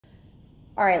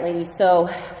All right, ladies, so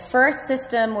first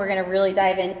system we're gonna really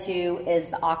dive into is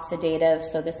the oxidative.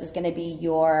 So this is gonna be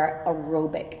your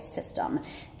aerobic system.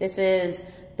 This is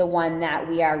the one that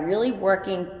we are really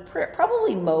working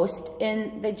probably most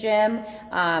in the gym.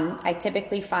 I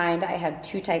typically find I have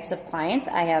two types of clients.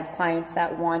 I have clients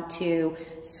that want to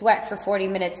sweat for 40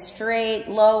 minutes straight,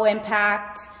 low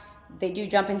impact. They do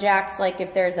jumping jacks like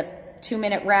if there's a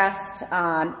 2-minute rest,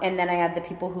 and then I have the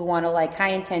people who want to like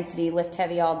high intensity, lift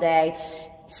heavy all day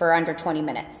for under 20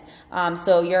 minutes.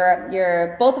 So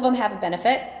both of them have a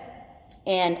benefit,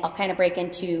 and I'll kind of break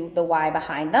into the why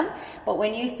behind them. But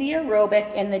when you see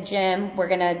aerobic in the gym, we're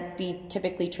gonna be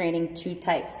typically training two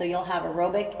types. So you'll have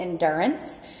aerobic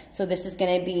endurance. So this is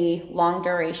gonna be long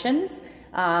durations.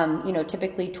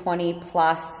 Typically 20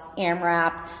 plus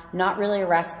AMRAP, not really a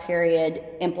rest period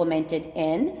implemented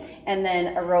in, and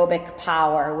then aerobic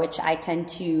power, which I tend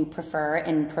to prefer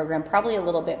and program probably a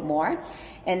little bit more.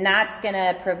 And that's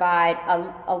gonna provide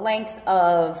a length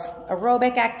of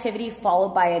aerobic activity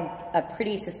followed by a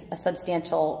pretty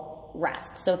substantial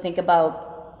rest. So think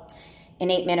about an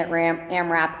 8-minute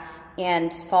AMRAP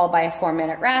and followed by a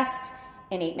 4-minute rest,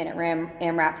 an 8-minute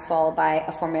AMRAP followed by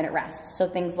a 4-minute rest. So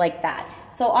things like that.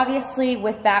 So obviously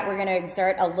with that, we're gonna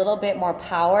exert a little bit more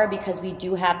power because we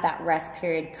do have that rest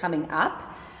period coming up,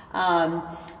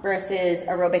 versus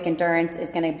aerobic endurance is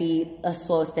gonna be a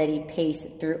slow, steady pace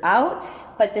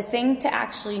throughout. But the thing to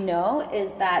actually know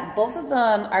is that both of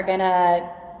them are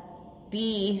gonna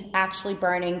be actually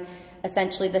burning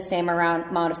essentially the same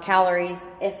amount of calories,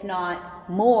 if not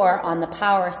more on the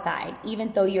power side.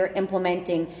 Even though you're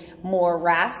implementing more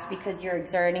rest because you're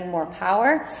exerting more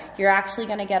power, you're actually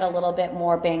gonna get a little bit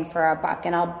more bang for our buck.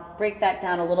 And I'll break that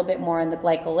down a little bit more in the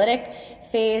glycolytic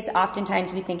phase.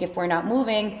 Oftentimes we think if we're not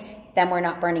moving, then we're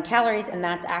not burning calories, and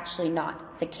that's actually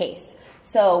not the case.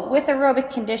 So with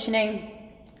aerobic conditioning,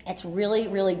 it's really,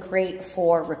 really great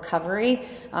for recovery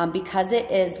because it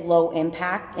is low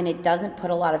impact and it doesn't put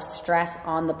a lot of stress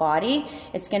on the body.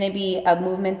 It's going to be a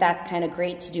movement that's kind of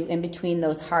great to do in between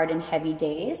those hard and heavy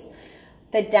days.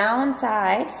 The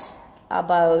downside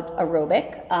about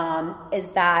aerobic is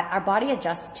that our body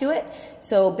adjusts to it.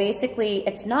 So basically,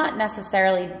 it's not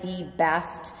necessarily the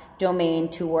best domain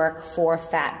to work for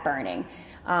fat burning.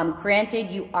 Granted,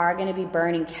 you are going to be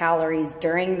burning calories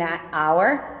during that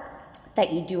hour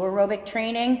that you do aerobic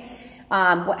training.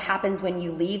 What happens when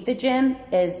you leave the gym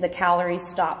is the calories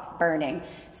stop burning.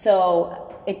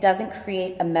 So it doesn't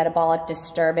create a metabolic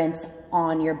disturbance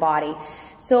on your body.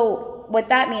 So what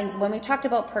that means, when we talked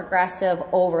about progressive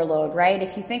overload, right?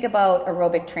 If you think about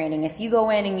aerobic training, if you go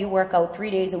in and you work out 3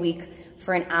 days a week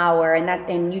for an hour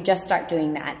and you just start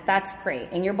doing that, that's great.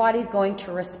 And your body's going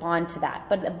to respond to that.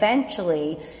 But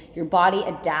eventually your body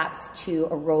adapts to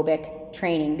aerobic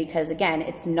training because again,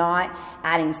 it's not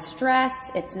adding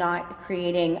stress, it's not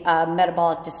creating a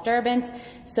metabolic disturbance.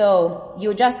 So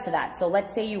you adjust to that. So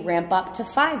let's say you ramp up to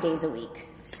 5 days a week,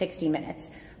 60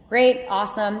 minutes. Great,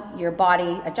 awesome, your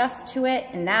body adjusts to it,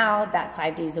 and now that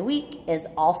 5 days a week is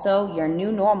also your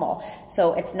new normal.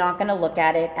 So it's not gonna look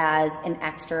at it as an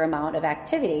extra amount of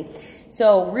activity.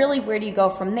 So really, where do you go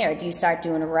from there? Do you start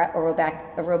doing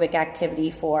aerobic activity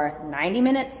for 90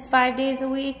 minutes 5 days a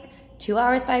week, 2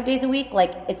 hours 5 days a week?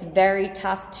 Like, it's very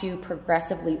tough to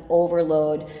progressively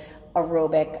overload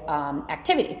aerobic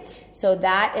activity. So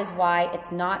that is why it's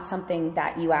not something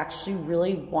that you actually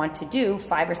really want to do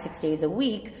 5 or 6 days a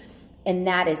week, and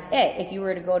that is it. If you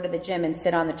were to go to the gym and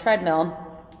sit on the treadmill,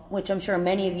 which I'm sure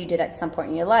many of you did at some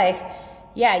point in your life,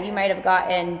 yeah, you might have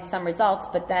gotten some results,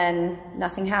 but then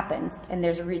nothing happened, and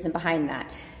there's a reason behind that.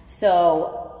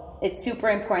 So it's super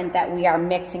important that we are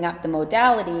mixing up the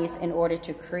modalities in order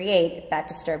to create that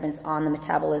disturbance on the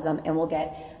metabolism, and we'll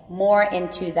get more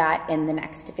into that in the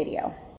next video.